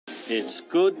It's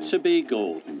good to be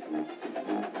Gordon.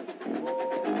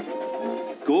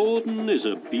 Gordon is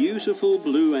a beautiful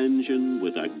blue engine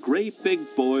with a great big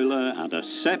boiler and a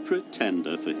separate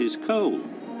tender for his coal.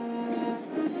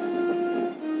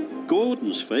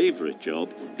 Gordon's favourite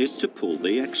job is to pull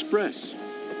the express.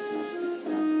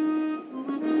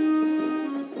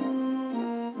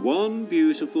 One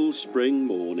beautiful spring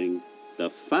morning, the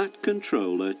fat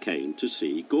controller came to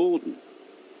see Gordon.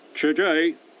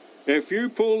 "Today, if you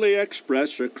pull the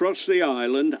express across the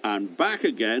island and back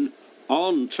again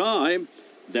on time,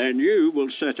 then you will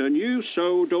set a new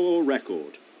sow-door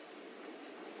record."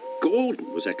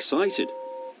 Gordon was excited.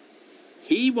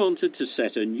 He wanted to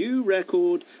set a new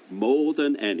record more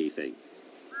than anything.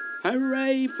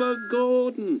 "Hooray for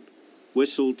Gordon!"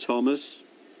 whistled Thomas,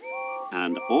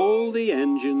 and all the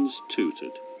engines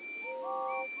tooted.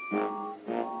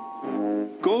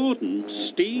 Gordon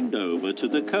steamed over to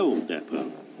the coal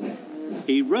depot.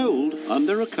 He rolled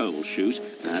under a coal chute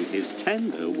and his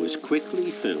tender was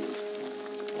quickly filled.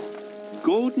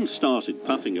 Gordon started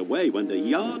puffing away when the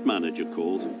yard manager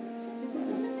called.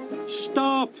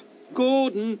 "Stop,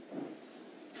 Gordon!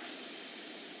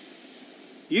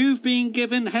 You've been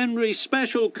given Henry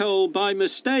special coal by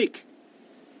mistake."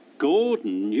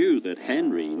 Gordon knew that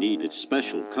Henry needed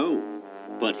special coal,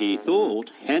 but he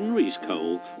thought Henry's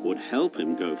coal would help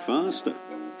him go faster.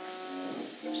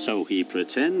 So he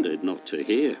pretended not to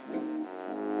hear.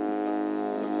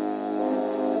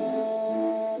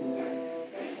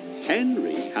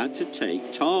 Henry had to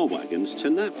take tar wagons to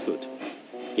Knapford.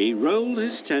 He rolled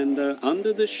his tender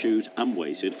under the chute and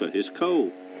waited for his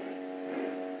coal.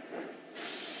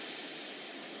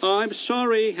 "I'm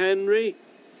sorry, Henry,"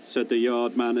 said the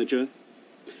yard manager.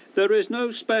 "There is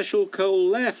no special coal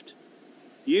left.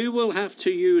 You will have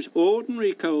to use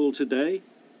ordinary coal today."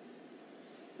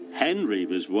 Henry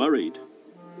was worried.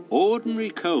 Ordinary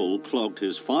coal clogged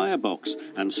his firebox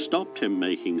and stopped him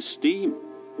making steam,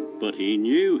 but he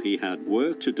knew he had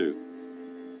work to do.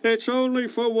 "It's only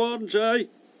for one day,"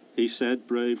 he said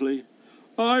bravely.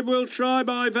 "I will try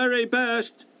my very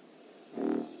best."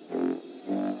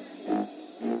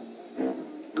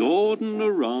 Gordon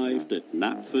arrived at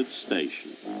Knapford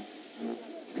Station.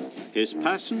 His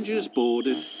passengers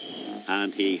boarded,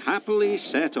 and he happily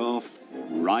set off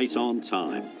right on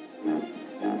time.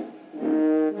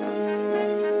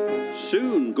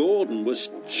 Soon Gordon was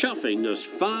chuffing as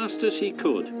fast as he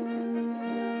could.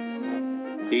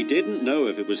 He didn't know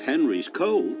if it was Henry's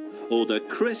coal or the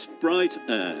crisp, bright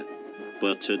air,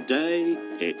 but today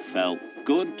it felt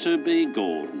good to be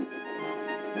Gordon.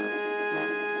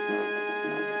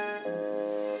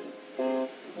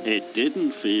 It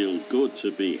didn't feel good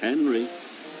to be Henry.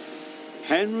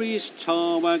 Henry's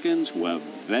tar wagons were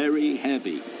very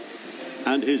heavy,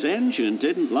 and his engine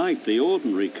didn't like the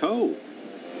ordinary coal.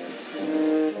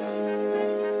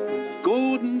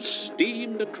 Gordon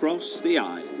steamed across the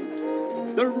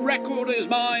island. "The record is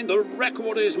mine! The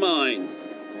record is mine!"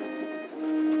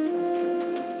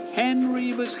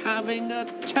 Henry was having a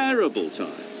terrible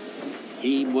time.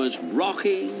 He was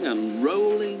rocking and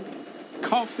rolling,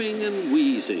 coughing and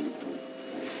wheezing.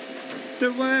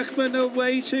 "The workmen are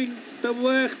waiting! The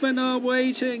workmen are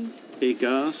waiting!" he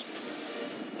gasped.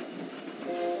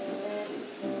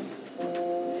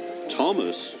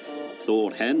 Thomas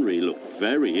thought Henry looked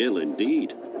very ill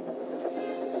indeed.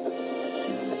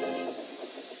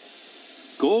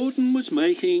 Gordon was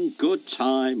making good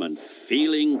time and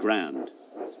feeling grand.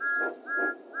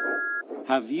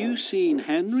 "Have you seen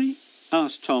Henry?"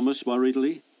 asked Thomas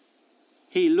worriedly.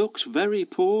 "He looks very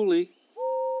poorly."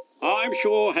 "I'm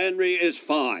sure Henry is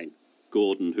fine,"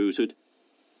 Gordon hooted.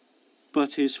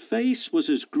 "But his face was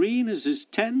as green as his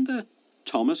tender,"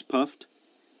 Thomas puffed.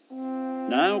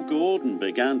 Now Gordon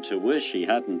began to wish he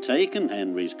hadn't taken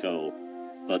Henry's coal,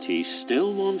 but he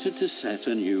still wanted to set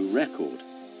a new record.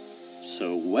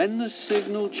 So when the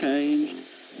signal changed,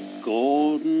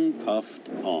 Gordon puffed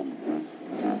on.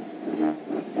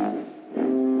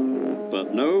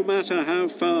 But no matter how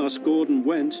fast Gordon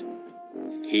went,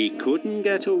 he couldn't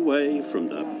get away from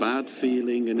the bad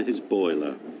feeling in his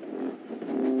boiler.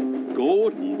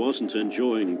 Gordon wasn't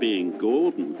enjoying being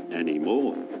Gordon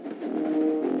anymore.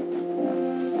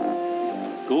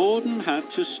 Gordon had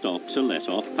to stop to let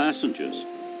off passengers.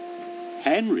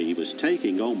 Henry was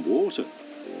taking on water.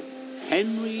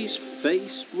 Henry's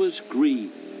face was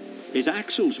green. His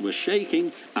axles were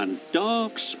shaking and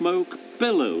dark smoke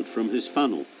billowed from his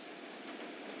funnel.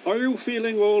 "Are you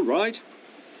feeling all right?"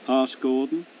 asked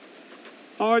Gordon.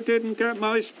 "I didn't get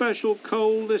my special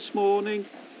coal this morning,"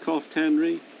 coughed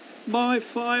Henry. "My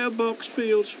firebox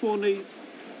feels funny."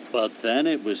 But then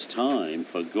it was time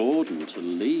for Gordon to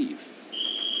leave.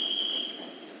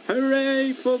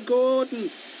 Hooray for Gordon,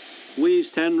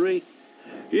 wheezed Henry.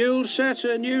 You'll set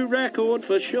a new record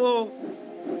for sure.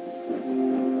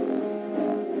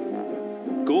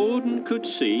 Gordon could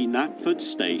see Knapford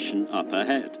Station up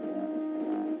ahead.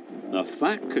 The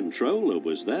Fat Controller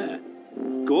was there.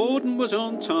 Gordon was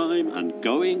on time and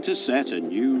going to set a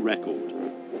new record.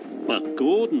 But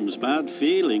Gordon's bad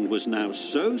feeling was now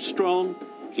so strong,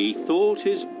 he thought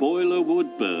his boiler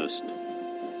would burst.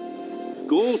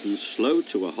 Gordon slowed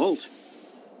to a halt.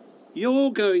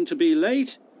 "You're going to be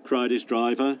late," cried his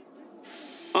driver.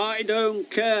 "I don't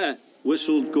care,"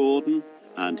 whistled Gordon,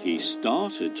 and he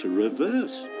started to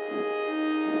reverse.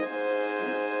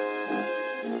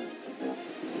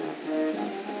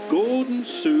 Gordon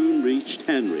soon reached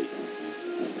Henry.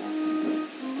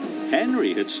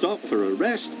 Henry had stopped for a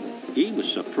rest. He was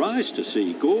surprised to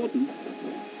see Gordon.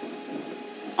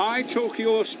 "I took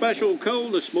your special coal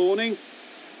this morning,"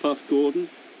 puffed Gordon.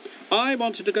 "I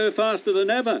wanted to go faster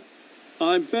than ever.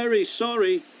 I'm very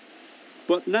sorry,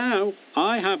 but now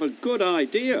I have a good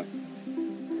idea."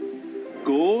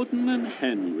 Gordon and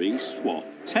Henry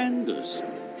swapped tenders.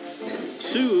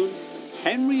 Soon,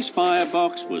 Henry's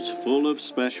firebox was full of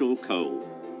special coal.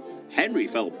 Henry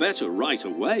felt better right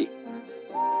away.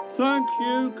 "Thank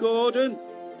you, Gordon,"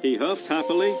 he huffed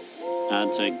happily,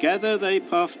 and together they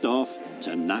puffed off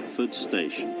to Knapford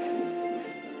Station.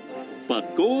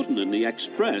 But Gordon and the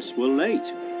express were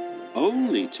late.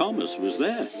 Only Thomas was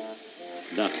there.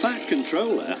 The Fat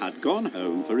Controller had gone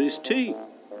home for his tea.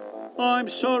 "I'm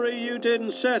sorry you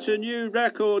didn't set a new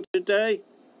record today,"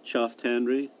 chuffed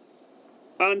Henry.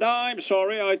 "And I'm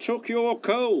sorry I took your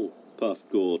coal,"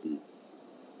 puffed Gordon.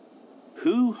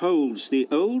 "Who holds the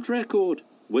old record?"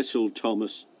 whistled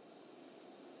Thomas.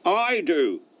 "I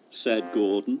do," said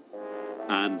Gordon,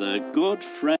 and the good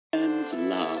friends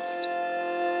laughed.